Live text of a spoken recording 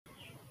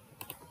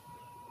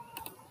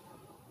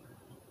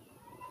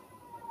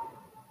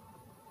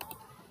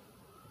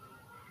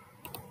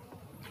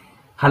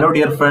Hello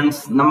dear friends,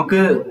 നമുക്ക്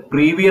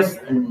previous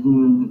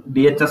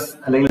DHS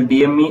അല്ലെങ്കിൽ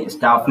DME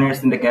staff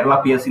nurse ന്റെ കേരള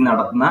PSC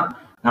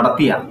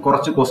നടത്തിയ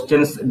കുറച്ച്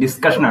ക്വസ്റ്റ്യൻസ്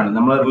ഡിസ്കഷൻ ആണ്.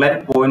 നമ്മൾ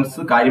റിലേറ്റഡ്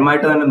പോയിന്റ്സ്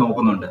കാര്യമായിട്ട് തന്നെ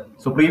നോക്കുന്നുണ്ട്.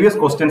 സോ പ്രീവിയസ്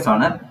ക്വസ്റ്റ്യൻസ്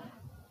ആണ്.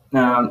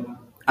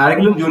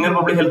 ആരെങ്കിലും ജൂനിയർ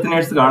പബ്ലിക് ഹെൽത്ത്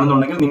നേഴ്സ്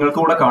കാണുന്നുണ്ടെങ്കിൽ നിങ്ങൾക്ക്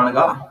കൂടെ കാണുക.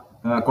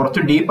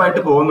 കുറച്ച്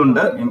ഡീപ്പായിട്ട്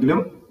പോകുന്നുണ്ട്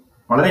എങ്കിലും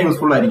വളരെ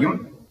യൂസ്ഫുൾ ആയിരിക്കും.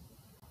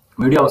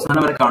 വീഡിയോ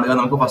അവസാനം വരെ കാണുക.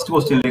 നമുക്ക് ഫസ്റ്റ്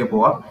ക്വസ്റ്റ്യനിലേക്ക്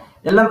പോവാം.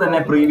 എല്ലാം തന്നെ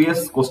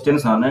പ്രീവിയസ്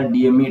ക്വസ്റ്റ്യൻസ് ആണ്.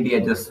 DME,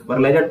 DHS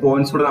റിലേറ്റഡ്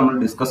പോയിന്റ്സ് കൂടെ നമ്മൾ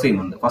ഡിസ്കസ്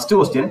ചെയ്യുന്നുണ്ട്. First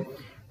question,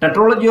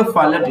 Tetralogy of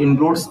fallot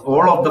includes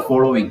all of the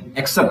following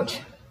except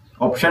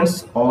options: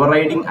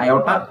 overriding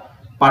aorta,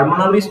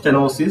 pulmonary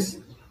stenosis,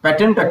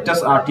 patent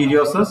ductus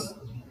arteriosus,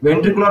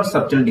 ventricular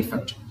septal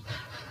defect.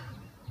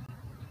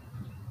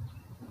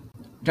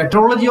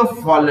 Tetralogy of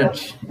fallot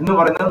എന്ന്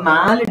പറയുന്നത്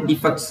 4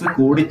 defects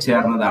കൂടി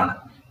ചേർന്നതാണ്.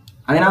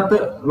 അതിനകത്ത്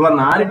ഉള്ള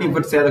 4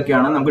 defects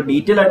ഏതൊക്കെയാണ് നമുക്ക്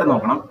ഡീറ്റെയിൽ ആയിട്ട്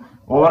നോക്കണം.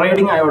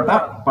 ഓവർറൈഡിംഗ് അയോട്ട,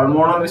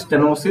 pulmonary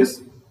stenosis,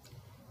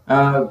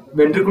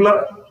 ventricular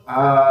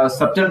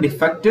septal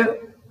defect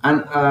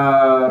and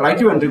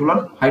right ventricular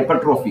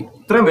hypertrophy.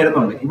 ഇത്രയും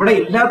വരുന്നുണ്ട്. ഇവിടെ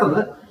ഇല്ലാത്തത്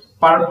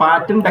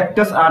പാറ്റന്റ്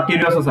ഡക്ടസ്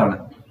ആർട്ടീരിയോസസ് ആണ്.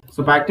 സോ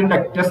പാറ്റന്റ്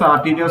ഡക്ടസ്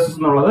ആർട്ടീരിയോസസ്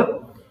എന്നുള്ളത്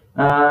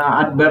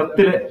അറ്റ്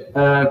ബർത്തിൽ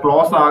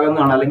ക്ലോസ്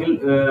ആകുന്നതാണ്, അല്ലെങ്കിൽ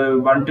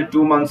 1 to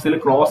 2 months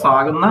ക്ലോസ്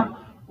ആകുന്ന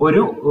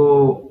ഒരു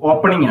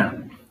ഓപ്പണിംഗ് ആണ്.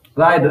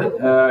 അതായത്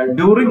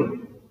ഡ്യൂറിങ്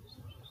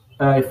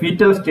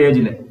ഫീറ്റൽ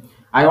സ്റ്റേജിൽ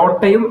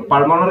അയോട്ടയും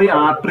പൾമോണറി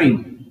ആർട്ടറിയും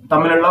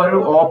തമ്മിലുള്ള ഒരു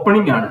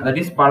ഓപ്പണിംഗ് ആണ്.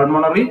 That is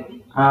pulmonary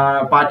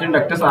patent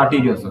ductus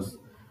arteriosus.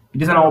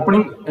 It is an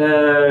opening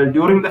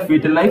during the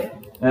fetal life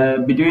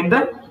between the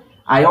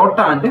അയോട്ട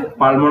and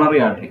pulmonary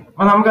artery.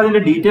 അപ്പൊ നമുക്ക്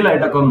അതിന്റെ ഡീറ്റെയിൽ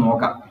ആയിട്ടൊക്കെ ഒന്ന്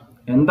നോക്കാം.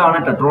 എന്താണ്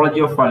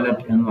ടെട്രോളജി ഓഫ്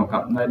ഫല്ലറ്റ് എന്ന്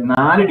നോക്കാം.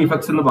 4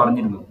 ഡിഫക്ട്സ് എന്ന്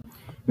പറഞ്ഞിരുന്നു.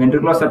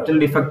 Ventricular septal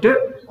defect,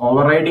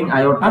 ഓവർറൈഡിംഗ്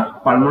അയോട്ട,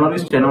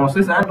 pulmonary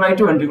stenosis and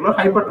right ventricular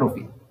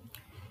hypertrophy.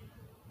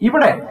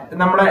 ഇവിടെ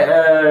നമ്മുടെ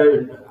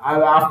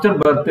ആഫ്റ്റർ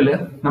ബർത്തിൽ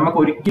നമുക്ക്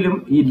ഒരിക്കലും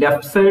ഈ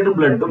left side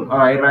ബ്ലഡും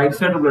right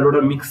side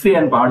ബ്ലഡും mix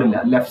ചെയ്യാൻ പാടില്ല.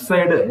 Left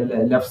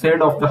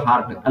side of the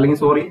heart, അല്ലെങ്കിൽ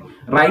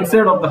right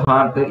side of the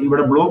heart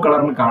ഇവിടെ ബ്ലൂ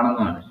കളറിൽ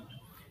കാണുന്നതാണ്.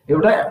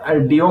 ഇവിടെ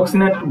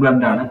ഡിയോക്സിനേറ്റഡ്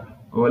ബ്ലഡ് ആണ്.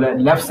 അതുപോലെ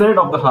left side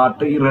of the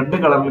heart ഈ റെഡ്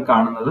കളറിൽ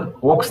കാണുന്നത്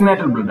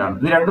ഓക്സിനേറ്റഡ് ബ്ലഡ് ആണ്.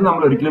 ഇത് രണ്ടും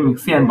നമ്മൾ ഒരിക്കലും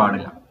മിക്സ് ചെയ്യാൻ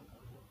പാടില്ല.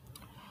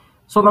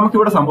 സോ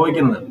നമുക്കിവിടെ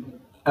സംഭവിക്കുന്നത്,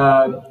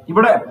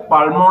 ഇവിടെ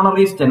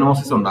പൾമോണറി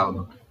സ്റ്റെനോസിസ്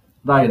ഉണ്ടാകുന്നു.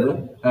 അതായത്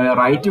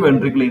റൈറ്റ്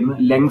വെൻട്രിക്കിളിൽ നിന്ന്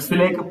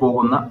ലങ്സിലേക്ക്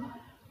പോകുന്ന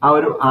ആ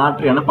ഒരു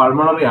ആർട്ടറിയാണ്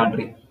പൾമോണറി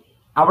ആർട്ടറി.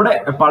 അവിടെ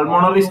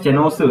പൾമോണറി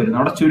സ്റ്റെനോസ് വരുന്നു,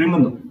 അവിടെ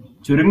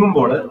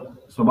ചുരുങ്ങുമ്പോൾ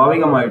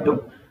സ്വാഭാവികമായിട്ടും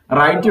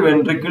റൈറ്റ്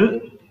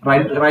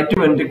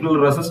വെൻട്രിക്കിൾ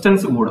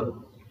റെസിസ്റ്റൻസ് കൂടും.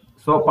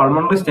 സോ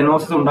പൾമോണറി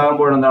സ്റ്റെനോസിസ്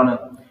ഉണ്ടാകുമ്പോൾ എന്താണ്,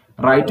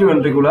 റൈറ്റ്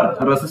വെൻട്രിക്കുലർ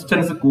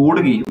റെസിസ്റ്റൻസ്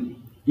കൂടുകയും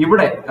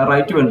ഇവിടെ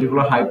റൈറ്റ്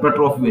വെൻട്രിക്കുലർ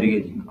ഹൈപ്പർട്രോഫി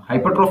വരികയും ചെയ്യുന്നു.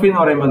 ഹൈപ്പർട്രോഫി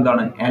എന്ന് പറയുമ്പോൾ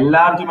എന്താണ്,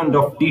 enlargement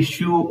of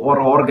tissue or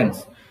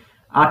organs.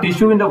 ആ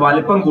ടിഷ്യൂവിന്റെ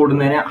വലിപ്പം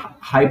കൂടുന്നതിനെ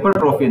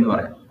ഹൈപ്പർട്രോഫി എന്ന്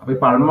പറയാം. അപ്പൊ ഈ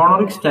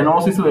പൾമോണറി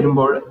സ്റ്റെനോസിസ്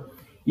വരുമ്പോൾ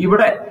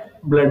ഇവിടെ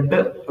ബ്ലഡ്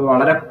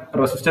വളരെ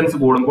റെസിസ്റ്റൻസ്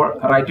കൂടുമ്പോൾ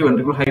റൈറ്റ്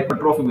വെൻട്രിക്കുലർ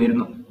ഹൈപ്പർട്രോഫി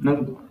വരുന്നു.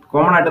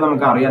 കോമൺ ആയിട്ട്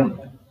നമുക്ക് അറിയാൻ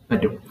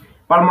പറ്റും.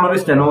 പൾമോണറി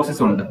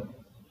സ്റ്റെനോസിസ് ഉണ്ട്.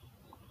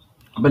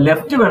 അപ്പൊ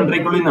ലെഫ്റ്റ്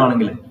വെൻട്രിക്കിളിൽ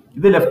നിന്നാണെങ്കിൽ,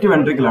 ഇത് ലെഫ്റ്റ്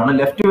വെൻട്രിക്കിൾ ആണ്.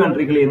 ലെഫ്റ്റ്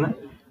വെൻട്രിക്കിളിൽ നിന്ന്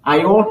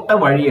അയോട്ട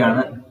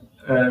വഴിയാണ്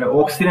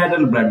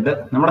ഓക്സിനേറ്റഡ് ബ്ലഡ്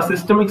നമ്മുടെ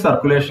സിസ്റ്റമിക്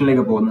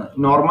സർക്കുലേഷനിലേക്ക് പോകുന്നത്.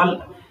 നോർമൽ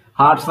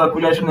ഹാർട്ട്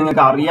സർക്കുലേഷൻ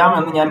നിങ്ങൾക്ക്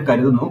അറിയാമെന്ന് ഞാൻ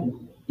കരുതുന്നു.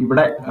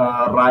 ഇവിടെ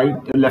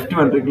ലെഫ്റ്റ്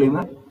വെൻട്രിക്കിളിൽ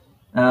നിന്ന്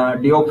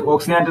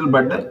ഓക്സിനേറ്റഡ്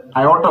ബ്ലഡ്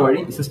അയോട്ട വഴി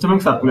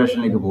സിസ്റ്റമിക്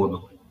സർക്കുലേഷനിലേക്ക് പോകുന്നു.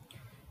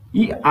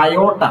 ഈ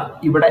അയോട്ട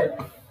ഇവിടെ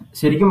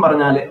ശരിക്കും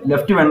പറഞ്ഞാൽ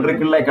ലെഫ്റ്റ്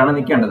വെൻട്രിക്കിളിലേക്കാണ്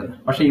നിൽക്കേണ്ടത്.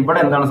 പക്ഷെ ഇവിടെ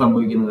എന്താണ്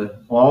സംഭവിക്കുന്നത്,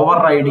 ഓവർ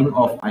റൈഡിങ്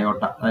ഓഫ്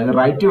അയോട്ട, അതായത്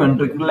റൈറ്റ്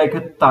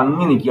വെൻട്രിക്കിളിലേക്ക്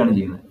തങ്ങി നിൽക്കുകയാണ്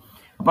ചെയ്യുന്നത്.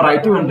 അപ്പൊ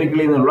റൈറ്റ്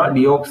വെൻട്രിക്കിളിൽ നിന്നുള്ള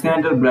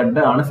ഡിയോക്സിനേറ്റഡ്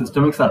ബ്ലഡ് ആണ്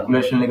സിസ്റ്റമിക്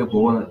സർക്കുലേഷനിലേക്ക്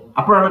പോകുന്നത്.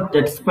 അപ്പോഴാണ്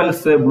ടെറ്റ്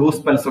സ്പെൽസ്, ബ്ലൂ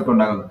സ്പെൽസ് ഒക്കെ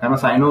ഉണ്ടാകുന്നത്.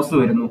 കാരണം സൈനോസ്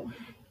വരുന്നു,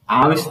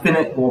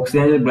 ആവശ്യത്തിന്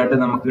ഓക്സിജനേറ്റഡ് ബ്ലഡ്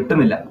നമുക്ക്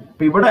കിട്ടുന്നില്ല.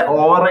 അപ്പൊ ഇവിടെ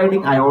ഓവർ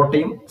റൈഡിങ്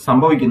അയോട്ടയും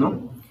സംഭവിക്കുന്നു.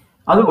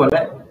 അതുപോലെ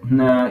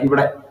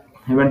ഇവിടെ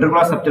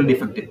വെൻട്രിക്കുലർ സെപ്റ്റൽ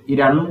ഡിഫക്റ്റ്, ഈ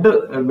 2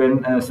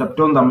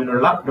 സെപ്റ്റവും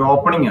തമ്മിലുള്ള ഒരു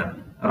ഓപ്പണിംഗ് ആണ്.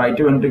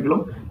 റൈറ്റ്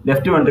വെൻട്രിക്കിളും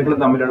ലെഫ്റ്റ് വെൻട്രിക്കിളും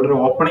തമ്മിലുള്ള ഒരു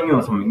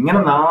ഓപ്പണിംഗ് സംഭവിക്കും.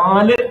 ഇങ്ങനെ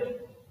 4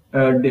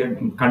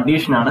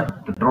 കണ്ടീഷനാണ്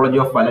ടെട്രോളജി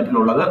ഓഫ്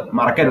ഫല്ലറ്റിലുള്ളത്.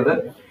 മറക്കരുത്.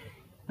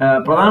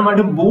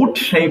 പ്രധാനമായിട്ടും ബൂട്ട്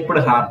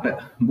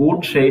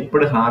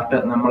ഷേപ്പ്ഡ് ഹാർട്ട്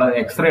നമ്മൾ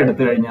എക്സ്റേ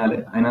എടുത്തു കഴിഞ്ഞാൽ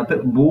അതിനകത്ത്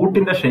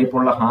ബൂട്ടിന്റെ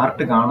ഷേപ്പുള്ള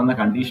ഹാർട്ട് കാണുന്ന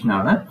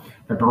കണ്ടീഷനാണ്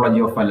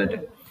ടെട്രോളജി ഓഫ് ഫല്ലറ്റ്.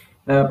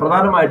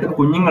 പ്രധാനമായിട്ടും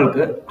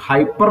കുഞ്ഞുങ്ങൾക്ക്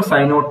ഹൈപ്പർ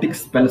സൈനോട്ടിക്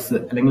സ്പെൽസ്,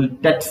 അല്ലെങ്കിൽ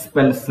ടെറ്റ്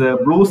സ്പെൽസ്,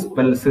 ബ്ലൂ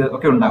സ്പെൽസ്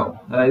ഒക്കെ ഉണ്ടാകും.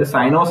 അതായത്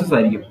സൈനോസിസ്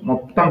ആയിരിക്കും,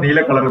 മൊത്തം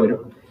നീല കളർ വരും.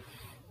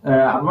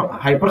 അപ്പം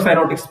ഹൈപ്പർ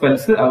സൈനോട്ടിക്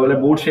സ്പെൽസ്, അതുപോലെ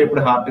ബൂട്ട്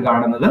ഷേപ്പ്ഡ് ഹാർട്ട്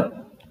കാണുന്നത്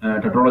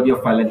ടെട്രോളജി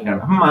ഓഫ്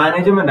ഫല്ലറ്റിലാണ്. അപ്പം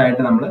മാനേജ്മെന്റ്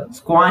ആയിട്ട് നമ്മൾ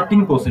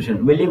സ്ക്വാറ്റിംഗ് പൊസിഷൻ,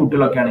 വലിയ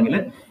കുട്ടികളൊക്കെ ആണെങ്കിൽ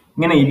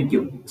ഇങ്ങനെ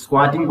ഇരിക്കും.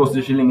 സ്ക്വാറ്റിംഗ്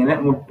പൊസിഷനിൽ ഇങ്ങനെ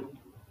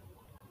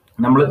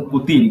നമ്മൾ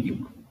കുത്തിയിരിക്കും.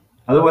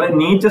 അതുപോലെ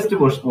നീ ചെസ്റ്റ്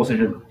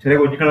പൊസിഷൻ, ചെറിയ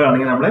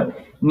കുട്ടികളാണെങ്കിൽ നമ്മൾ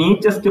നീ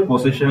ചെസ്റ്റ്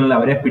പൊസിഷനിൽ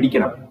അവരെ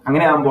പിടിക്കണം.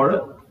 അങ്ങനെ ആകുമ്പോൾ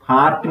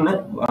ഹാർട്ടിന്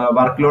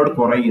വർക്ക് ലോഡ്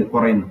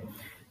കുറയുന്നു.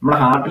 നമ്മുടെ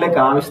ഹാർട്ടിലേക്ക്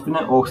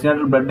ആവശ്യത്തിന്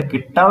ഓക്സിജനേറ്റഡ് ബ്ലഡ്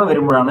കിട്ടാതെ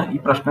വരുമ്പോഴാണ് ഈ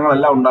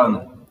പ്രശ്നങ്ങളെല്ലാം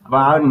ഉണ്ടാകുന്നത്. അപ്പൊ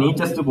ആ നീ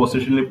ചെസ്റ്റ്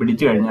പൊസിഷനിൽ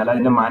പിടിച്ചു കഴിഞ്ഞാൽ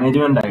അതിന്റെ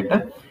മാനേജ്മെന്റ് ആയിട്ട്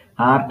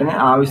ഹാർട്ടിന്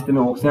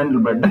ആവശ്യത്തിന്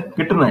ഓക്സിജനേറ്റഡ് ബ്ലഡ്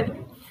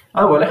കിട്ടുന്നതായിരിക്കും.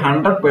 അതുപോലെ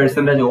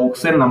 100%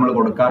 ഓക്സിജൻ നമ്മൾ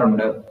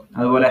കൊടുക്കാറുണ്ട്.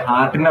 അതുപോലെ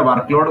ഹാർട്ടിന്റെ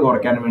വർക്ക് ലോഡ്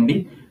കുറയ്ക്കാൻ വേണ്ടി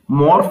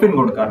മോർഫിൻ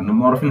കൊടുക്കാറുണ്ട്.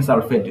 മോർഫിൻ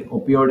സൾഫേറ്റ്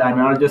ഒപ്പിയോയിഡ്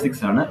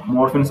അനാൾജസിക്സ് ആണ്.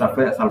 മോർഫിൻ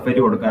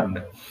സൾഫേറ്റ്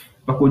കൊടുക്കാറുണ്ട്.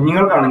 ഇപ്പൊ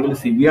കുഞ്ഞുങ്ങൾക്കാണെങ്കിൽ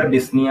severe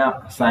dyspnoea,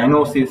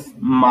 cyanosis,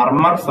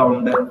 മർമർ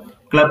sound,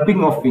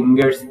 clubbing of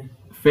fingers,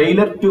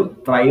 failure to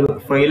thrive,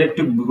 failure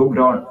to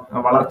grown,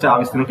 വളർച്ച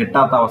ആവശ്യത്തിന്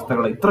കിട്ടാത്ത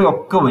അവസ്ഥകൾ,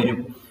 ഇത്രയൊക്കെ വരും.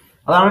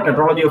 അതാണ്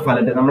ടെട്രോളജി ഓഫ്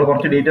ഫാലറ്റ്. നമ്മൾ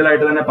കുറച്ച് ഡീറ്റെയിൽ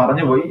ആയിട്ട് തന്നെ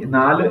പറഞ്ഞു പോയി.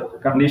 4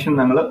 കണ്ടീഷൻ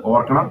നിങ്ങൾ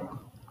ഓർക്കണം.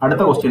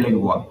 അടുത്ത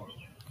ക്വസ്റ്റ്യനിലേക്ക് പോവാം.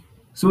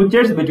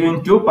 സൂച്ചേഴ്സ് between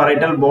 2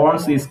 parietal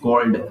bones is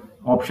called.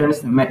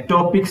 Options: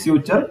 മെറ്റോപിക്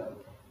suture,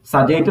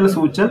 sagittal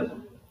suture,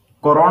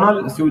 coronal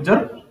suture,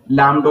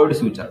 ലാംഡോയിഡ്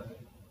suture.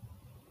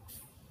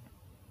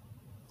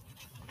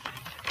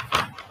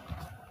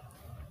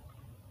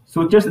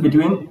 Sutures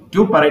between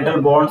 2 parietal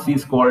bones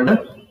is called.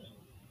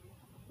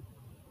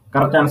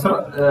 Correct answer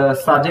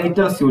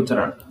sagittal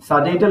suture.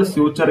 Sagittal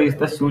suture is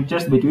the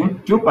sutures between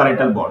 2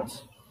 parietal bones.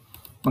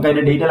 നമുക്ക്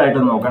അതിന്റെ detail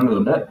ആയിട്ട്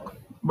നോക്കേണ്ടതുണ്ട്.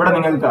 ഇവിടെ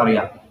നിങ്ങൾക്ക്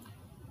അറിയാം,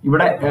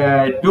 ഇവിടെ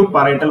 2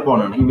 parietal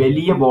bone ആണ്. ഈ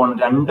വലിയ ബോൺ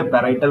 2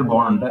 parietal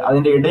bone ഉണ്ട്.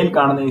 അതിന്റെ ഇടയിൽ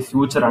കാണുന്ന ഈ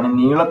സൂച്ചർ ആണ്,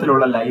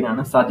 നീളത്തിലുള്ള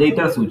ലൈനാണ്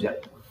sagittal suture.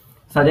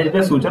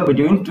 Sagittal suture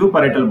between 2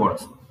 parietal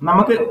bones.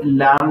 നമുക്ക്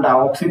ലാംഡ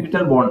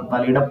ഓക്സിപിറ്റൽ ബോൺ,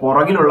 തലയുടെ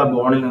പുറകിലുള്ള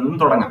ബോണിൽ നിന്നും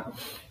തുടങ്ങാം.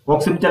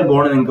 ഓക്സിപിറ്റൽ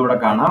ബോൺ നിങ്ങൾക്ക് ഇവിടെ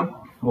കാണാം.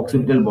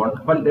 Occipital bone.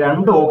 അപ്പൊ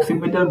 2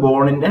 ഓക്സിപിറ്റൽ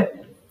ബോണിന്റെ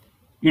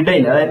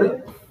ഇടയിൽ, അതായത്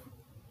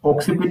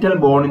ഓക്സിപിറ്റൽ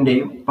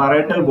ബോണിന്റെയും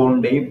പറൈറ്റൽ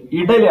ബോണിന്റെയും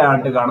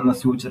ഇടയിലായിട്ട് കാണുന്ന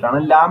സൂച്ചറാണ്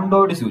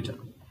ലാംഡോയിഡ് സൂച്ചർ.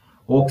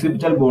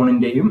 ഓക്സിപിറ്റൽ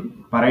ബോണിന്റെയും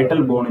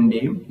പറൈറ്റൽ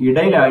ബോണിന്റെയും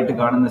ഇടയിലായിട്ട്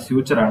കാണുന്ന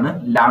സൂച്ചറാണ്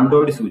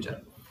ലാംഡോയിഡ് സൂച്ചർ.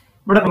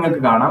 ഇവിടെ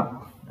നിങ്ങൾക്ക് കാണാം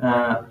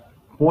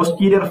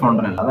പോസ്റ്റീരിയർ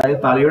ഫോണ്ടനല്ല, അതായത്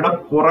തലയുടെ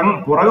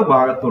പുറകു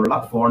ഭാഗത്തുള്ള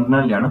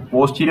ഫോണ്ടനലാണ്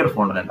പോസ്റ്റീരിയർ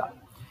ഫോണ്ടനല്ല.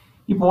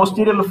 ഈ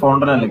പോസ്റ്റീരിയർ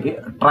ഫോണ്ടനലിലേക്ക്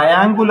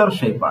ട്രയാങ്കുലർ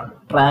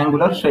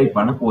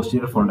ഷേപ്പാണ്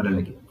പോസ്റ്റീരിയർ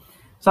ഫോണ്ടനലിലേക്ക്.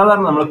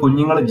 സാധാരണ നമ്മൾ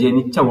കുഞ്ഞുങ്ങൾ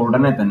ജനിച്ച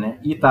ഉടനെ തന്നെ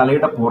ഈ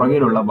തലയുടെ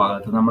പുറകിലുള്ള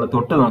ഭാഗത്ത് നമ്മൾ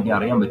തൊട്ട് നോക്കി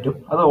അറിയാൻ പറ്റും,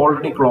 അത്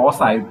ഓൾറെഡി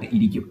ക്ലോസ് ആയിട്ട്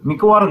ഇരിക്കും.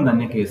 മിക്കവാറും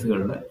തന്നെ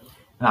കേസുകളിൽ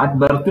അറ്റ്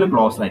ബർത്തിൽ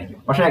ക്ലോസ് ആയിരിക്കും.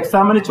 പക്ഷെ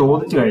എക്സാമിന്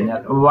ചോദിച്ചു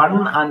കഴിഞ്ഞാൽ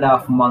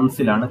 1.5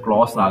 monthsലാണ്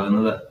ക്ലോസ്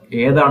ആകുന്നത്.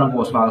 ഏതാണ്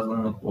ക്ലോസ്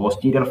ആകുന്നത്?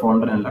 പോസ്റ്റീരിയർ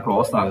ഫോണ്ടനല്ല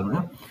ക്ലോസ് ആകുന്നത്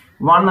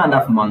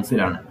 1.5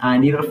 monthsലാണ്.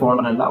 ആന്റീരിയർ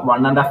ഫോണ്ടനല്ല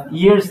 1.5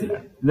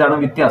 yearsലാണ്. ഇതാണ്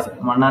വ്യത്യാസം.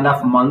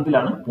 1.5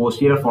 monthലാണ്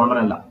പോസ്റ്റീരിയർ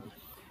ഫോണ്ടനല്ല.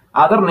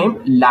 അതർ നെയിം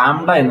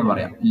ലാംഡ എന്ന്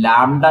പറയാം.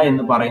 ലാംഡ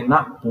എന്ന് പറയുന്ന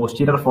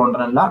പോസ്റ്റീരിയർ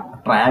ഫോണ്ടനല്ല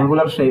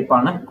ട്രയാങ്കുലർ ഷേപ്പ്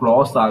ആണ്,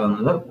 ക്ലോസ്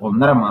ആകുന്നത്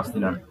 1.5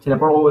 മാസത്തിലാണ്.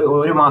 ചിലപ്പോൾ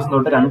 1 മാസം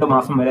തൊട്ട് 2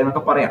 മാസം വരെ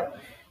എന്നൊക്കെ പറയാം.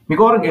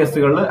 മിക്കവാറും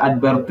കേസുകളിൽ അറ്റ്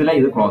ബർത്തിലെ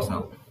ഇത് ക്ലോസ്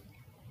ആകും.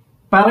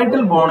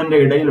 പറൈറ്റൽ ബോണിന്റെ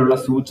ഇടയിലുള്ള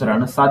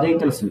സൂച്ചറാണ്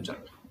സജൈറ്റൽ സൂച്ചർ.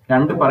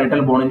 2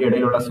 പറൈറ്റൽ ബോണിന്റെ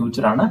ഇടയിലുള്ള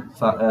സൂച്ചറാണ്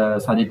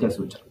സജൈറ്റൽ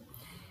സൂച്ചർ.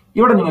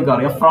 ഇവിടെ നിങ്ങൾക്ക്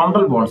അറിയാം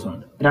ഫ്രോണ്ടൽ ബോൺസ്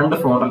ഉണ്ട്. 2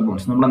 ഫ്രോണ്ടൽ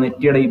ബോൺസ് നമ്മുടെ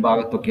നെറ്റിയുടെ ഈ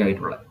ഭാഗത്തൊക്കെ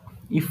ആയിട്ടുള്ള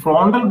ഈ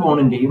ഫ്രോണ്ടൽ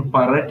ബോണിന്റെയും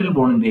പറൈറ്റൽ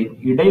ബോണിന്റെയും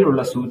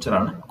ഇടയിലുള്ള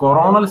സൂച്ചറാണ്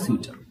coronal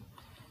suture.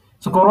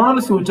 So coronal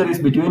suture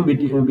is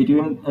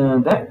between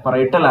the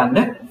parietal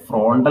and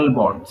frontal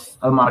bones.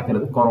 അത്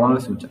മറക്കരുത്, കൊറോണൽ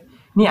സൂച്ചർ.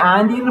 ഇനി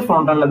ആന്റീരിയർ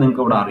ഫ്രോണ്ടനല്ല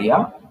നിങ്ങൾക്ക് ഇവിടെ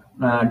അറിയാം,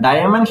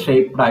 ഡയമണ്ട്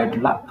ഷേപ്ഡ്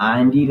ആയിട്ടുള്ള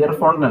ആന്റീരിയർ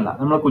ഫ്രോണ്ടനല്ല.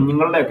 നമ്മൾ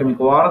കുഞ്ഞുങ്ങളുടെ ഒക്കെ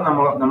മിക്കവാറും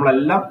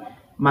നമ്മളെല്ലാം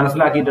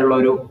മനസ്സിലാക്കിയിട്ടുള്ള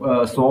ഒരു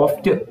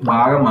സോഫ്റ്റ്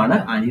ഭാഗമാണ്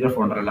ആന്റീരിയർ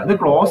ഫ്രോണ്ടനല്ല. ഇത്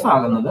ക്ലോസ്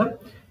ആകുന്നത്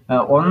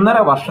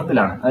 1.5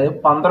 വർഷത്തിലാണ്. അതായത്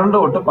 12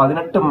 തൊട്ട്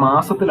 18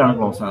 മാസത്തിലാണ്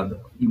ക്ലോസ് ആകുന്നത്.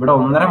 ഇവിടെ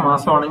 1.5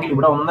 മാസമാണെങ്കിൽ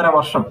ഇവിടെ 1.5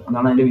 വർഷം.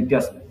 അതാണ് അതിന്റെ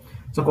വ്യത്യാസം.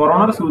 So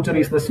coronal suture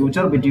is the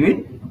suture between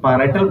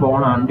parietal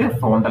born and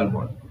frontal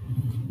bone.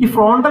 ഈ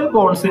ഫ്രോണ്ടൽ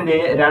ബോൺസിന്റെ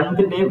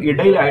രണ്ടിന്റെയും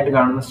ഇടയിലായിട്ട്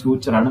കാണുന്ന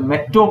സൂച്ചറാണ്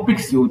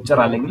മെറ്റോപിക് സൂച്ചർ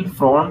അല്ലെങ്കിൽ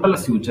ഫ്രോണ്ടൽ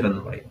സൂച്ചർ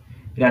എന്ന് പറയും.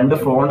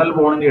 2 ഫ്രോണ്ടൽ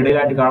ബോണിന്റെ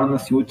ഇടയിലായിട്ട് കാണുന്ന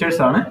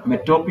സൂച്ചേഴ്സ് ആണ്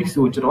മെറ്റോപിക്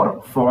സൂച്ചർ ഓർ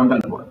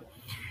ഫ്രോണ്ടൽ ബോൺ.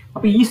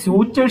 അപ്പൊ ഈ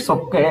സൂച്ചേഴ്സ്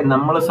ഒക്കെ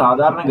നമ്മൾ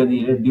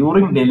സാധാരണഗതിയിൽ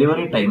ഡ്യൂറിങ്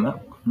ഡെലിവറി ടൈം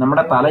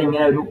നമ്മുടെ തല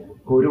ഇങ്ങനെ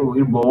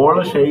ഒരു ബോൾ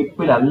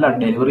ഷേപ്പിലല്ല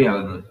ഡെലിവറി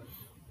ആകുന്നത്.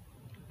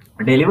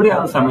 ഡെലിവറി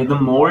ആകുന്ന സമയത്ത്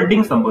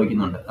മോൾഡിങ്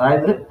സംഭവിക്കുന്നുണ്ട്.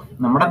 അതായത്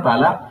നമ്മുടെ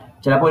തല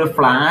ചിലപ്പോൾ ഒരു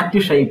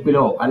ഫ്ലാറ്റ്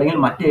ഷേപ്പിലോ അല്ലെങ്കിൽ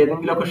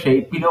മറ്റേതെങ്കിലും ഒക്കെ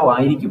ഷേപ്പിലോ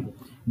ആയിരിക്കും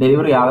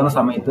ഡെലിവറി ആകുന്ന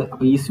സമയത്ത്.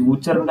 അപ്പൊ ഈ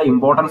സൂച്ചറിന്റെ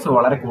ഇമ്പോർട്ടൻസ്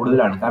വളരെ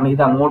കൂടുതലാണ്. കാരണം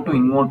ഇത് അങ്ങോട്ടും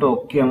ഇങ്ങോട്ടും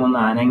ഒക്കെ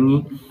ഒന്ന് അനങ്ങി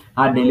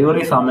ആ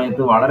ഡെലിവറി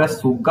സമയത്ത് വളരെ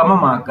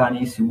സുഗമമാക്കാൻ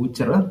ഈ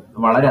സൂച്ചർ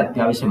വളരെ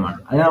അത്യാവശ്യമാണ്.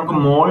 അതിന് നമുക്ക്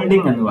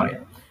മോൾഡിങ് എന്ന്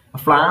പറയാം.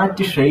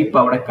 ഫ്ലാറ്റ് ഷേപ്പ്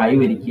അവിടെ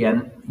കൈവരിക്കാൻ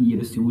ഈ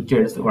ഒരു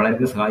സൂച്ചേഴ്സ്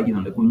വളരെ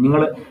സഹായിക്കുന്നുണ്ട്.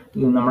 കുഞ്ഞുങ്ങൾ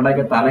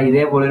നമ്മുടെയൊക്കെ തല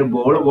ഇതേപോലെ ഒരു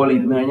ബോൾ പോലെ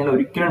ഇരുന്ന് കഴിഞ്ഞാൽ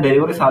ഒരിക്കലും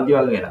ഡെലിവറി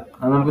സാധ്യമാകുകയില്ല.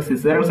 അത് നമുക്ക്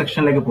സിസേറിയൻ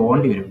സെക്ഷനിലേക്ക്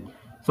പോകേണ്ടി വരും.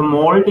 സോ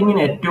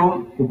മോൾഡിങ്ങിന് ഏറ്റവും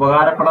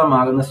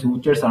ഉപകാരപ്രദമാകുന്ന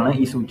സൂച്ചേഴ്സ് ആണ്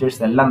ഈ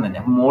സൂച്ചേഴ്സ് എല്ലാം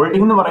തന്നെ.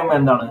 മോൾഡിംഗ് എന്ന് പറയുമ്പോൾ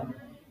എന്താണ്?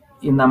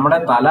 ഈ നമ്മുടെ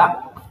തല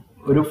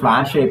ഒരു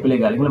ഫ്ലാറ്റ്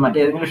ഷേപ്പിലേക്ക് അല്ലെങ്കിൽ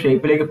മറ്റേതെങ്കിലും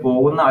ഷേപ്പിലേക്ക്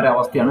പോകുന്ന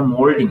ഒരവസ്ഥയാണ്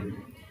മോൾഡിങ്.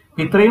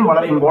 ഇത്രയും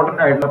വളരെ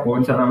ഇമ്പോർട്ടന്റ് ആയിട്ടുള്ള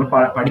പോയിന്റ്സ് ആണ്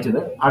നമ്മൾ പഠിച്ചത്.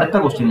 അടുത്ത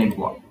ക്വസ്റ്റ്യനിലേക്ക്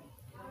പോവാം.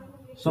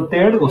 So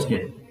third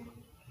question,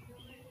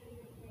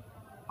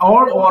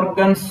 all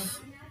organs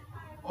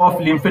of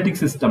lymphatic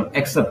system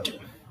except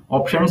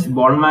options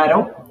bone marrow,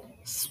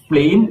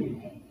 spleen,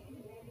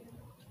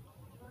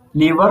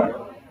 liver,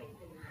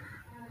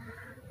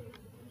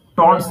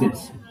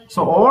 tonsils. So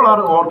all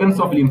are organs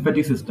of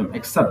lymphatic system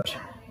except,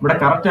 ഇവിടെ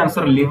കറക്റ്റ്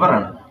ആൻസർ ലിവർ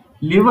ആണ്.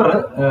 ലിവർ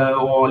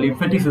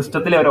ലിംഫറ്റിക്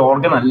സിസ്റ്റത്തിലെ ഒരു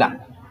ഓർഗൻ അല്ല.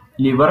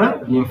 Liver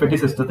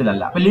lymphatic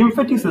സിസ്റ്റത്തിലല്ല. അപ്പൊ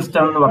lymphatic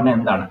system എന്ന് പറഞ്ഞാൽ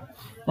എന്താണ്?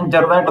 ഞാൻ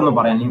ചെറുതായിട്ടൊന്ന്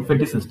പറയാം.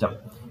 ലിംഫറ്റിക് സിസ്റ്റം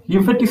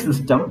ലിംഫറ്റിക്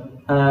സിസ്റ്റം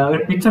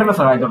ഒരു പിക്ചറിന്റെ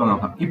സഹായത്തോടെ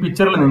നോക്കാം. ഈ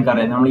പിക്ചറിൽ നിങ്ങൾക്ക്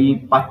അറിയാം, നമ്മൾ ഈ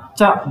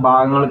പച്ച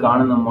ഭാഗങ്ങൾ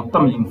കാണുന്ന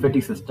മൊത്തം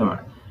ലിംഫറ്റിക്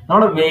സിസ്റ്റമാണ്.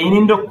 നമ്മുടെ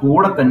വെയിനിന്റെ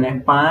കൂടെ തന്നെ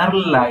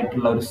പാരലൽ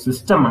ആയിട്ടുള്ള ഒരു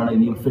സിസ്റ്റമാണ്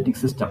ലിംഫറ്റിക്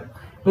സിസ്റ്റം.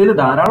 അപ്പൊ ഇതിൽ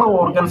ധാരാളം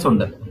ഓർഗൻസ്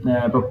ഉണ്ട്.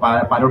 ഇപ്പൊ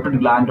പരോട്ടിഡ്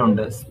ഗ്ലാൻഡ്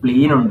ഉണ്ട്,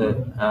 സ്പ്ലീൻ ഉണ്ട്,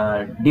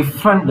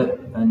 ഡിഫറെന്റ്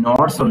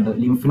നോഡ്സ് ഉണ്ട്,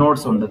 ലിംഫ്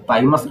നോഡ്സ് ഉണ്ട്,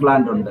 തൈമസ്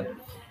ഗ്ലാൻഡ് ഉണ്ട്,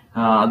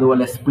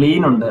 അതുപോലെ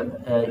സ്പ്ലീൻ ഉണ്ട്,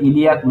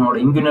 ഇലിയാക് നോഡ്,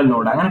 ഇൻഗ്വിനൽ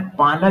നോഡ്, അങ്ങനെ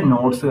പല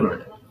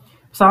നോഡ്സുകളുണ്ട്.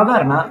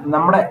 സാധാരണ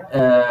നമ്മുടെ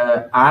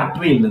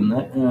ആർട്ടറിയിൽ നിന്ന്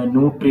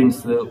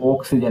ന്യൂട്രിയൻസ്,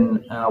 ഓക്സിജൻ,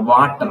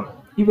 വാട്ടർ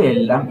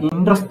ഇവയെല്ലാം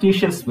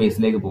ഇൻട്രസ്റ്റീഷ്യൽ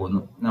സ്പേസിലേക്ക്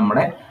പോകുന്നു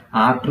നമ്മുടെ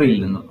ആർട്ടറിയിൽ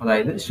നിന്നും.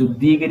 അതായത്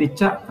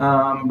ശുദ്ധീകരിച്ച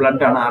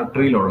ബ്ലഡ് ആണ്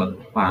ആർട്ടറിയിലുള്ളത്.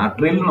 അപ്പൊ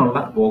ആർട്ടറിയിൽ നിന്നുള്ള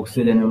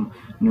ഓക്സിജനും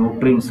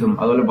ന്യൂട്രിയൻസും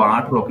അതുപോലെ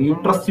വാട്ടറും ഒക്കെ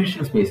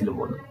ഇൻട്രസ്റ്റീഷ്യൽ സ്പേസിൽ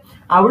പോകുന്നു.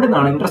 അവിടെ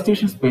നിന്നാണ്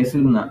ഇൻട്രസ്റ്റീഷ്യൽ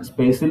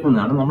സ്പേസിൽ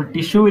നിന്നാണ് നമ്മൾ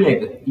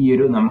ടിഷ്യൂവിലേക്ക്,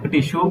 നമുക്ക്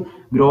ടിഷ്യൂ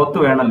ഗ്രോത്ത്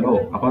വേണമല്ലോ,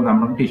 അപ്പൊ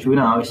നമ്മുടെ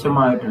ടിഷ്യൂവിന്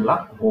ആവശ്യമായിട്ടുള്ള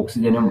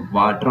ഓക്സിജനും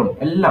വാട്ടറും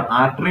എല്ലാം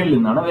ആർട്ടറിയിൽ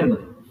നിന്നാണ്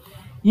വരുന്നത്.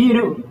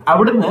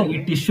 അവിടുന്ന് ഈ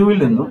ടിഷ്യൂവിൽ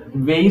നിന്നും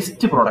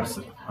വേസ്റ്റ്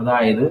പ്രൊഡക്ട്സ്,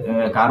 അതായത്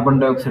കാർബൺ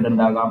ഡൈ ഓക്സൈഡ്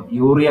ഉണ്ടാകാം,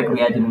 യൂറിയ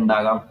ക്രിയാറ്റിൻ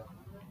ഉണ്ടാകാം,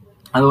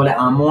 അതുപോലെ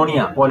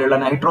അമോണിയ പോലെയുള്ള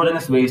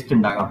നൈട്രോജനസ് വേസ്റ്റ്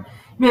ഉണ്ടാകാം.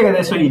 ഇവ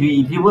ഏകദേശം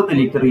 20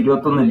 ലിറ്റർ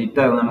 21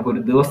 ലിറ്റർ നമുക്ക്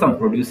ഒരു ദിവസം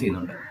പ്രൊഡ്യൂസ്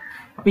ചെയ്യുന്നുണ്ട്.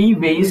 അപ്പൊ ഈ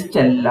വേസ്റ്റ്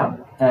എല്ലാം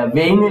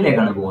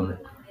വെയിനിലേക്കാണ് പോകുന്നത്.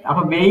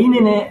 അപ്പൊ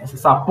വെയിനിനെ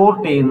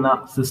സപ്പോർട്ട് ചെയ്യുന്ന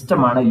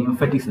സിസ്റ്റമാണ്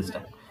ലിംഫറ്റിക്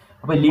സിസ്റ്റം.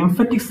 അപ്പൊ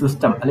ലിംഫറ്റിക്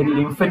സിസ്റ്റം അല്ലെങ്കിൽ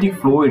ലിംഫറ്റിക്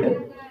ഫ്ലൂയിഡ്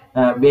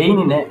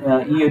വെയിനിനെ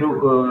ഈ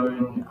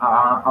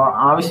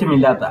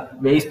ആവശ്യമില്ലാത്ത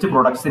വേസ്റ്റ്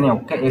പ്രൊഡക്ട്സിനെ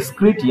ഒക്കെ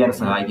എക്സ്ക്രീറ്റ് ചെയ്യാൻ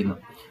സഹായിക്കുന്നു.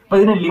 അപ്പൊ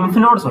ഇതിന് ലിംഫ്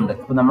നോഡ്സ് ഉണ്ട്.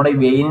 ഇപ്പൊ നമ്മുടെ ഈ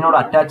വെയിനിനോട്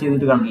അറ്റാച്ച്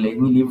ചെയ്തിട്ട് കണ്ടില്ലേ,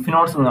 ഇനി ലിംഫ്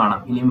നോഡ്സ്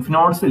കാണാം. ഈ ലിംഫ്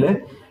നോഡ്സിൽ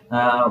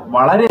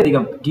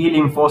വളരെയധികം ടി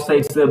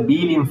ലിംഫോസൈറ്റ്സ്, ബി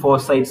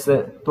ലിംഫോസൈറ്റ്സ്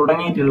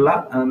തുടങ്ങിയിട്ടുള്ള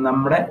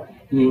നമ്മുടെ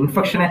ഈ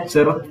ഇൻഫെക്ഷനെ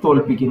ചെറുത്ത്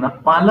തോൽപ്പിക്കുന്ന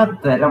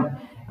പലതരം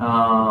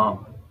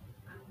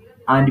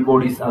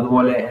ആന്റിബോഡീസ്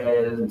അതുപോലെ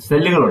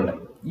സെല്ലുകളുണ്ട്.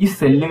 ഈ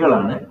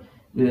സെല്ലുകളാണ്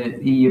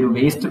ഈ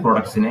വേസ്റ്റ്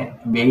പ്രൊഡക്ട്സിനെ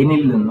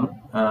വെയിനിൽ നിന്നും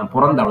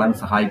പുറന്തള്ളാൻ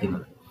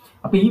സഹായിക്കുന്നത്.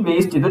 അപ്പൊ ഈ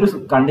വേസ്റ്റ് ഇതൊരു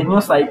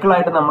കണ്ടിന്യൂസ്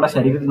സൈക്കിളായിട്ട് നമ്മുടെ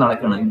ശരീരത്തിൽ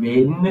നടക്കുകയാണ്.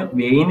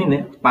 വെയിനിന്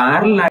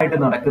പാരലായിട്ട്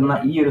നടക്കുന്ന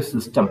ഈ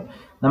സിസ്റ്റം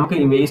നമുക്ക്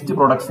ഈ വേസ്റ്റ്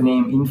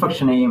പ്രൊഡക്ട്സിനെയും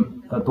ഇൻഫെക്ഷനെയും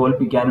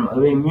തോൽപ്പിക്കാനും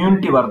അതുപോലെ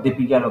ഇമ്മ്യൂണിറ്റി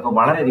വർദ്ധിപ്പിക്കാനും ഒക്കെ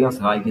വളരെയധികം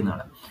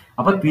സഹായിക്കുന്നതാണ്.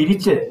 അപ്പൊ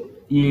തിരിച്ച്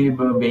ഈ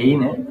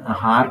വെയിന്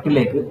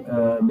ഹാർട്ടിലേക്ക്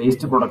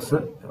വേസ്റ്റ് പ്രൊഡക്ട്സ്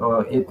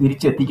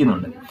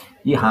തിരിച്ചെത്തിക്കുന്നുണ്ട്.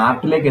 ഈ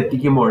ഹാർട്ടിലേക്ക്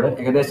എത്തിക്കുമ്പോൾ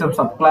ഏകദേശം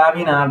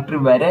സബ്ക്ലാവിയൻ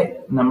ആർട്ടറി വരെ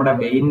നമ്മുടെ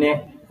വെയിനെ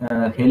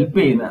ഹെൽപ്പ്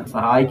ചെയ്യുന്ന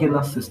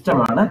സഹായിക്കുന്ന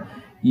സിസ്റ്റമാണ്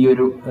ഈ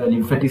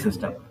ലിംഫറ്റിക്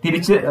സിസ്റ്റം.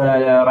 തിരിച്ച്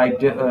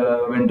റൈറ്റ്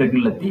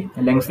വെൻട്രിക്കിളിലെത്തി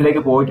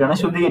ലങ്സിലേക്ക് പോയിട്ടാണ്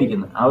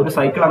ശുദ്ധീകരിക്കുന്നത്. ആ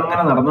സൈക്കിൾ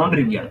അങ്ങനെ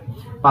നടന്നുകൊണ്ടിരിക്കുകയാണ്.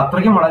 അപ്പൊ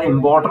അത്രയ്ക്കും വളരെ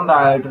ഇമ്പോർട്ടന്റ്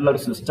ആയിട്ടുള്ള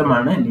ഒരു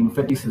സിസ്റ്റമാണ്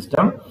ലിംഫറ്റിക്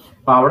സിസ്റ്റം.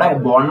 അപ്പൊ അവിടെ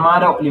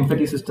ബോൺമാരോ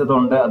ലിംഫറ്റിക്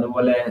സിസ്റ്റത്തുണ്ട്,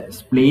 അതുപോലെ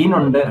സ്പ്ലീൻ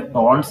ഉണ്ട്,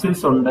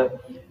 ടോൺസിൽസ് ഉണ്ട്,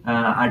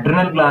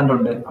 അഡ്രിനൽ ഗ്ലാൻഡ്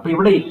ഉണ്ട്. അപ്പൊ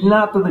ഇവിടെ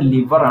ഇല്ലാത്തത്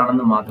ലിവർ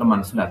ആണെന്ന് മാത്രം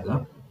മനസ്സിലാക്കുക.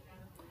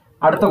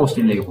 അടുത്ത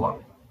ക്വസ്റ്റ്യനിലേക്ക് പോവാം.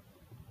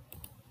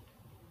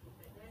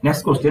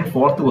 Next question,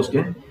 fourth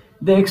question.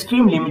 The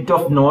extreme limit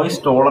of noise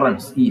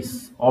tolerance is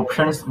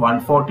options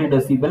 140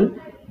 decibel,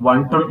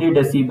 120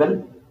 decibel,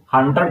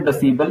 100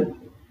 decibel,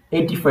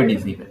 85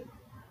 decibel.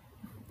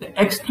 The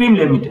extreme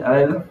limit,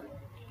 അതായത്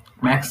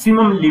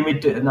മാക്സിമം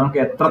ലിമിറ്റ് നമുക്ക്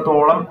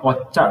എത്രത്തോളം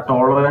ഒച്ച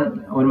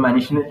ഒരു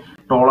മനുഷ്യന്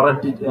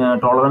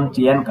ടോളറേറ്റ്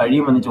ചെയ്യാൻ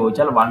കഴിയുമെന്ന്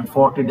ചോദിച്ചാൽ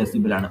 140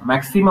 ഡെസിബിൾ ആണ്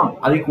മാക്സിമം.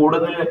 അതിൽ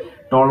കൂടുതൽ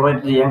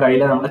ടോളറേറ്റ് ചെയ്യാൻ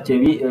കഴിയില്ല, നമ്മുടെ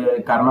ചെവി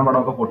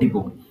കർണപടമൊക്കെ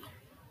പൊട്ടിപ്പോകും.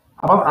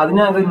 അപ്പം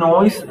അതിനകത്ത്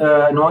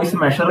നോയ്സ്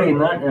മെഷർ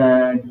ചെയ്യുന്നത്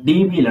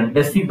DBയിലാണ്,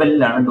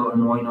 ഡെസിബെല്ലിലാണ്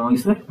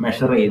നോയ്സ്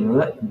മെഷർ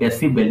ചെയ്യുന്നത്,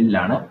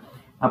 ഡെസിബെല്ലിലാണ്.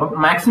 അപ്പം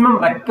മാക്സിമം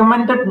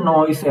റെക്കമെൻഡഡ്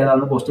നോയ്സ്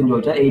ഏതാണെന്ന് ക്വസ്റ്റ്യൻ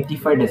ചോദിച്ചാൽ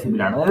 85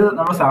 ഡെസിബിലാണ്. അതായത്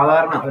നമ്മൾ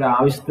സാധാരണ ഒരു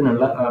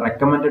ആവശ്യത്തിനുള്ള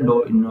റെക്കമെൻഡഡ്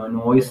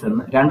നോയ്സ്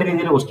എന്ന് രണ്ട്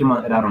രീതിയിൽ ക്വസ്റ്റ്യൻ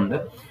വരാറുണ്ട്.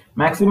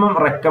 മാക്സിമം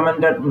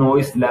റെക്കമെൻഡഡ്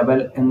നോയ്സ്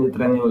ലെവൽ എന്ന്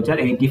ഇത്രയെന്ന് ചോദിച്ചാൽ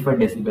 85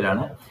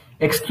 ഡെസിബിലാണ്.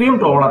 എക്സ്ട്രീം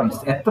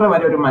ടോളറൻസ് എത്ര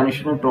വരെ ഒരു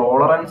മനുഷ്യന്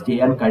ടോളറൻസ്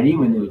ചെയ്യാൻ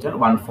കഴിയുമെന്ന് ചോദിച്ചാൽ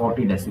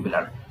 140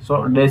 ഡെസിബിലാണ്.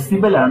 സോ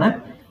ഡെസിബിലാണ്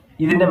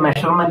ഇതിന്റെ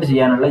മെഷർമെന്റ്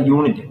ചെയ്യാനുള്ള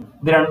യൂണിറ്റ്.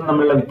 ഇത് രണ്ടും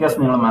തമ്മിലുള്ള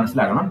വ്യത്യാസം നിങ്ങൾ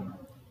മനസ്സിലാക്കണം.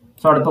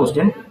 സോ അടുത്ത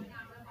question,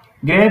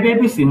 grey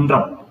baby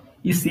syndrome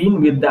is seen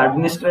with the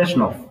administration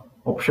of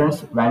options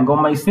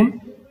vancomycin,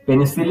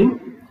 penicillin,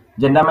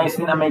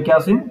 gentamicin,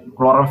 amikacin,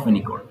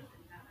 chloramphenicol.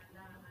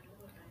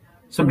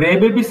 So gray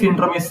baby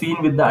syndrome is seen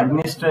with the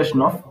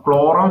administration of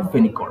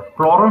chloramphenicol.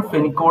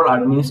 Chloramphenicol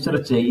administer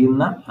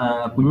ചെയ്യുന്ന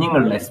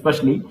കുഞ്ഞുങ്ങളിൽ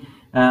especially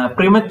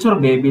premature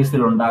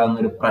ബേബീസിൽ ഉണ്ടാകുന്ന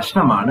ഒരു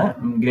പ്രശ്നമാണ്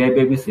grey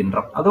baby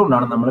syndrome.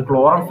 അതുകൊണ്ടാണ് നമ്മൾ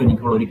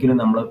ക്ലോറംഫെനിക്കോൾ ഒരിക്കലും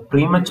നമ്മൾ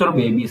premature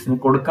ബേബീസിന്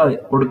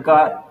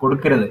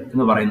കൊടുക്കരുത്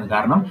എന്ന് പറയുന്നത്.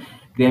 കാരണം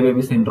ഗ്രേ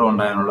ബേബി സിൻഡ്രോം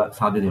ഉണ്ടാകാനുള്ള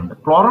സാധ്യതയുണ്ട്.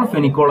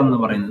 ക്ലോറംഫെനിക്കോൾ എന്ന്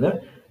പറയുന്നത്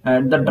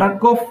the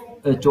drug of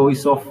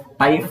choice of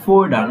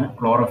typhoid ആണ്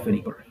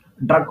ക്ലോറംഫെനിക്കോൾ.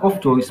 Drug of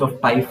choice of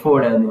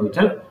typhoid എന്ന്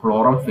ചോദിച്ചാൽ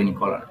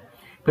ക്ലോറംഫെനിക്കോൾ ആണ്.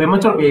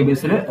 പ്രിമച്വർ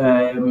ബേബീസിൽ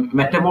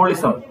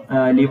മെറ്റബോളിസം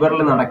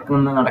ലിവറിൽ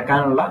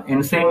നടക്കാനുള്ള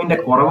എൻസൈമിന്റെ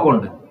കുറവ്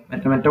കൊണ്ട്,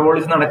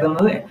 മെറ്റബോളിസം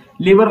നടക്കുന്നത്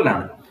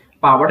ലിവറിലാണ്.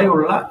 അപ്പൊ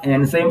അവിടെയുള്ള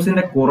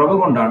എൻസൈംസിന്റെ കുറവ്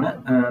കൊണ്ടാണ്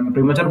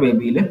പ്രിമച്വർ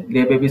ബേബിയിൽ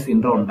ഗ്രേ ബേബി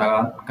സിൻഡ്രോം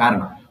ഉണ്ടാകാൻ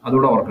കാരണം.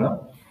 അതുകൂടെ ഓർക്കുക.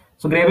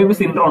 സോ ഗ്രേ ബേബി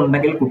സിൻഡ്രോം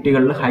ഉണ്ടെങ്കിൽ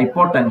കുട്ടികളിൽ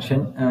ഹൈപ്പോ ടെൻഷൻ,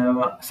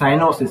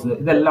 സൈനോസിസ്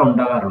ഇതെല്ലാം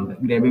ഉണ്ടാകാറുണ്ട്.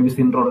 ഗ്രേ ബേബി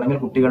സിൻഡ്രോം ഉണ്ടെങ്കിൽ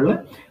കുട്ടികളിൽ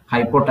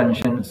ഹൈപ്പോ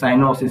ടെൻഷൻ,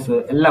 സൈനോസിസ്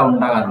എല്ലാം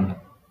ഉണ്ടാകാറുണ്ട്.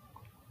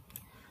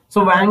 സോ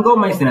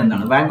വാങ്കോമൈസിൻ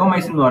എന്താണ്?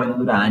 വാങ്കോമൈസിൻ എന്ന്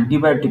പറയുന്നത് ഒരു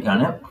ആന്റിബയോട്ടിക്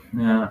ആണ്.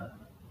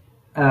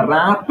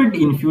 റാപ്പിഡ്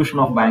ഇൻഫ്യൂഷൻ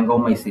ഓഫ്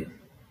വാങ്കോമൈസിൻ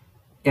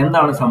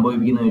എന്താണ്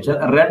സംഭവിക്കുന്നത് വെച്ചാൽ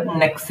റെഡ്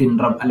നെക്ക്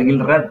സിൻഡ്രം അല്ലെങ്കിൽ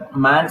റെഡ്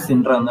മാൻ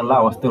സിൻഡ്രം എന്നുള്ള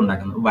അവസ്ഥ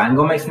ഉണ്ടാക്കുന്നത്.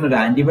 വാങ്കോമൈസിൻ ഒരു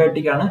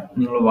ആന്റിബയോട്ടിക് ആണ്.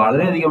 നിങ്ങൾ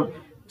വളരെയധികം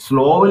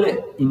സ്ലോവിൽ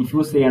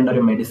ഇൻഫ്യൂസ് ചെയ്യേണ്ട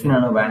ഒരു മെഡിസിൻ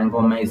ആണ്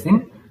vancomycin.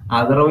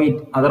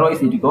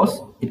 Otherwise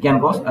it can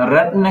cos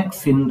red neck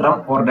syndrome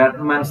or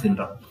red man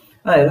syndrome.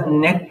 അതായത്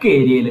നെക്ക്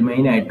ഏരിയയിൽ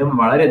മെയിൻ ആയിട്ടും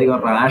വളരെയധികം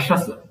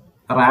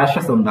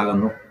റാഷസ്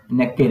ഉണ്ടാകുന്നു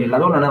നെക്ക് ഏരിയയിൽ.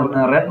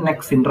 അതുകൊണ്ടാണ് റെഡ്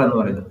നെക്ക് സിൻഡ്രം എന്ന്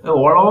പറയുന്നത്.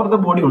 ഓൾ ഓവർ ദ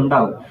ബോഡി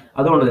ഉണ്ടാകും,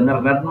 അതുകൊണ്ട് തന്നെ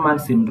റെഡ് മാൻ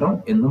സിൻഡ്രം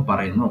എന്നും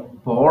പറയുന്നു.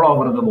 All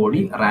over the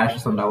body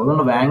rashes ഉണ്ടാകും.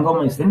 അതുകൊണ്ട്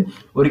വാങ്കോമൈസിൻ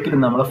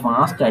ഒരിക്കലും നമ്മൾ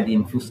ഫാസ്റ്റ് ആയിട്ട്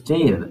ഇൻഫ്യൂസ്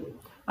ചെയ്യരുത്.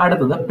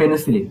 അടുത്തത്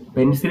പെനിസിലിൻ.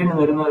 പെനിസിലിൻ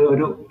എന്ന് വരുന്ന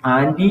ഒരു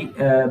ആന്റി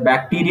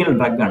ബാക്ടീരിയൽ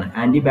ഡ്രഗ്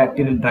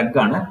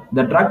ആണ്.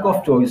 The drug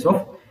of choice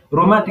of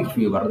rheumatic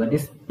fever, that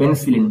is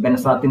penicillin,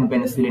 benzathine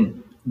penicillin,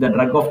 the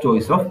drug of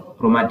choice of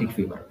rheumatic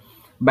fever.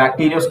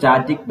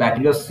 Bacteriostatic,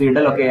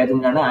 bactericidal ഒക്കെ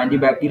ഏജന്റ് ആണ്,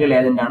 ആന്റിബാക്ടീരിയൽ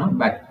ഏജന്റ് ആണ്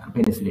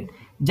പെനിസിലിൻ.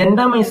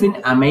 ജെൻഡാമൈസിൻ,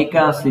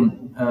 അമൈക്കാസിൻ,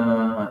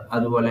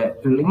 അതുപോലെ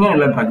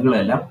ഇങ്ങനെയുള്ള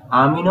ഡ്രഗുകളെല്ലാം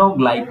amino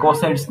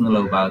glycosides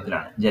എന്നുള്ള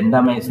വിഭാഗത്തിലാണ്.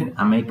 Gentamicin,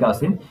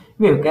 അമൈക്കാസിൻ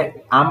ഇവയൊക്കെ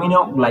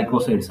amino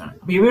glycosides ആണ്.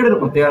 അപ്പൊ ഇവയുടെ ഒരു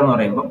പ്രത്യേകത എന്ന്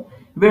പറയുമ്പോൾ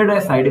ഇവയുടെ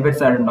സൈഡ്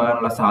ഇഫക്ട്സ് ആയിട്ട്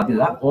ഉണ്ടാകാനുള്ള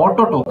സാധ്യത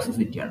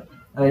ഓട്ടോടോക്സിസിറ്റിയാണ്.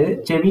 അതായത്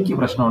ചെവിക്ക്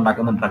പ്രശ്നം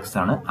ഉണ്ടാക്കുന്ന ഡ്രഗ്സ്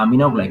ആണ്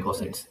അമിനോ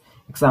ഗ്ലൈക്കോസൈഡ്സ്.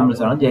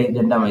 എക്സാമ്പിൾസ് ആണ്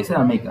ജെൻഡാമൈസിൻ,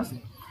 അമൈക്കാസിൻ.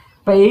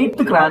 അപ്പൊ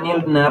 8th cranial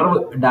nerve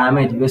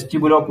damage,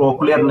 vestibulo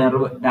cochlear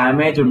nerve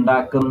damage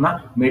ഉണ്ടാക്കുന്ന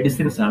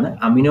മെഡിസിൻസ് ആണ്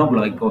അമിനോ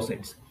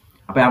ഗ്ലൈക്കോസൈഡ്സ്.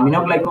 അപ്പൊ അമിനോ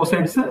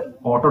ഗ്ലൈക്കോസൈഡ്സ്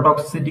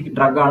ഓട്ടോടോക്സിസിറ്റി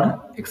ഡ്രഗ് ആണ്.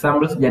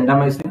 Examples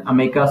gentamicin,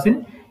 അമൈക്കാസിൻ.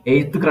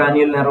 8th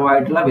cranial nerve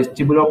ആയിട്ടുള്ള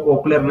വെസ്റ്റിബുലോ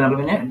കോക്ലിയർ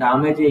നെർവിനെ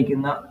ഡാമേജ്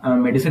ചെയ്യിക്കുന്ന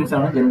മെഡിസിൻസ്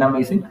ആണ്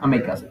ജെൻഡാമൈസിൻ,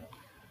 അമൈക്കാസിൻ.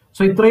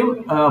 സോ ഇത്രയും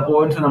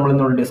പോയിന്റ്സ് നമ്മൾ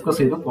ഇന്നോട് ഡിസ്കസ്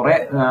ചെയ്തു. കുറെ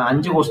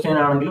 5 ക്വസ്റ്റ്യൻ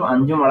ആണെങ്കിലും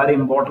 5ഉം വളരെ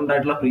ഇമ്പോർട്ടന്റ്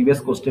ആയിട്ടുള്ള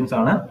പ്രീവിയസ് ക്വസ്റ്റ്യൻസ്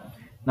ആണ്.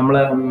 നമ്മൾ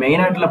മെയിൻ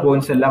ആയിട്ടുള്ള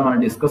പോയിന്റ്സ് എല്ലാമാണ്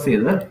ഡിസ്കസ്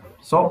ചെയ്തത്.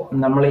 സോ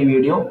നമ്മൾ ഈ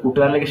വീഡിയോ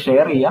കൂട്ടുകാരിലേക്ക്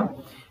ഷെയർ ചെയ്യാം.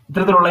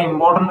 ഇത്തരത്തിലുള്ള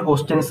ഇമ്പോർട്ടന്റ്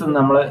ക്വസ്റ്റ്യൻസ്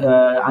നമ്മൾ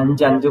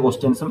 5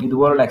 ക്വസ്റ്റ്യൻസും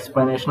ഇതുപോലുള്ള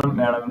എക്സ്പ്ലനേഷനും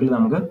വേണമെങ്കിൽ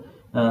നമുക്ക്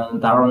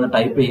താഴെ വന്ന്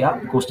ടൈപ്പ് ചെയ്യാം.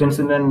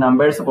 ക്വസ്റ്റ്യൻസിന്റെ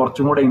നമ്പേഴ്സ്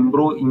കുറച്ചും കൂടെ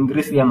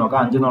ഇൻക്രീസ് ചെയ്യാൻ നോക്കാം.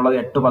 5 എന്നുള്ളത്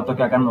 8, 10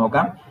 ഒക്കെ ആക്കാൻ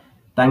നോക്കാം.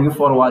 Thank you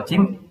for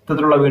watching.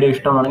 ഇത്തരത്തിലുള്ള വീഡിയോ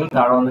ഇഷ്ടമാണെങ്കിൽ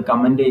താഴെ വന്ന്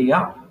കമന്റ് ചെയ്യുക.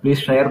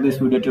 Please share this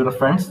video to your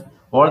friends.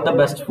 All the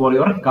best for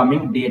your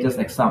coming DHS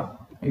exam.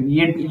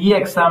 ഈ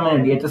എക്സാമിന്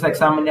DHS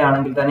എക്സാമിന്റെ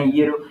ആണെങ്കിൽ തന്നെ ഈ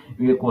ഒരു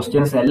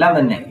ക്വസ്റ്റ്യൻസ് എല്ലാം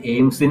തന്നെ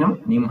എയിംസിനും,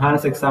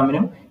 നിംഹാൻസ്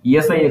എക്സാമിനും,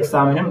 ESI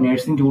എക്സാമിനും,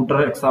 നഴ്സിംഗ് ട്യൂട്ടർ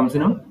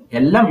എക്സാംസിനും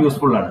എല്ലാം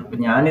യൂസ്ഫുൾ ആണ്. ഇപ്പൊ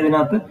ഞാൻ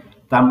ഇതിനകത്ത്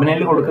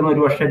തമ്പനയിൽ കൊടുക്കുന്ന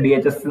ഒരു പക്ഷേ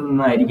DHS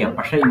നിന്നായിരിക്കാം,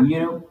 പക്ഷെ ഈ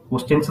ഒരു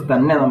ക്വസ്റ്റ്യൻസ്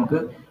തന്നെ നമുക്ക്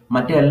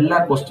മറ്റെല്ലാ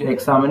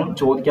എക്സാമിനും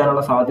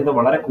ചോദിക്കാനുള്ള സാധ്യത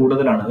വളരെ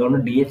കൂടുതലാണ്. അതുകൊണ്ട്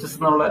DHS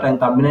എന്നുള്ള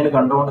തമ്പനയിൽ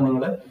കണ്ടുകൊണ്ട്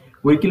നിങ്ങൾ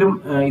ഒരിക്കലും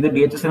ഇത്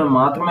DHS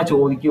മാത്രമേ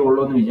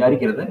ചോദിക്കുകയുള്ളൂ എന്ന്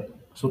വിചാരിക്കരുത്.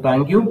 So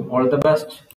thank you, all the best.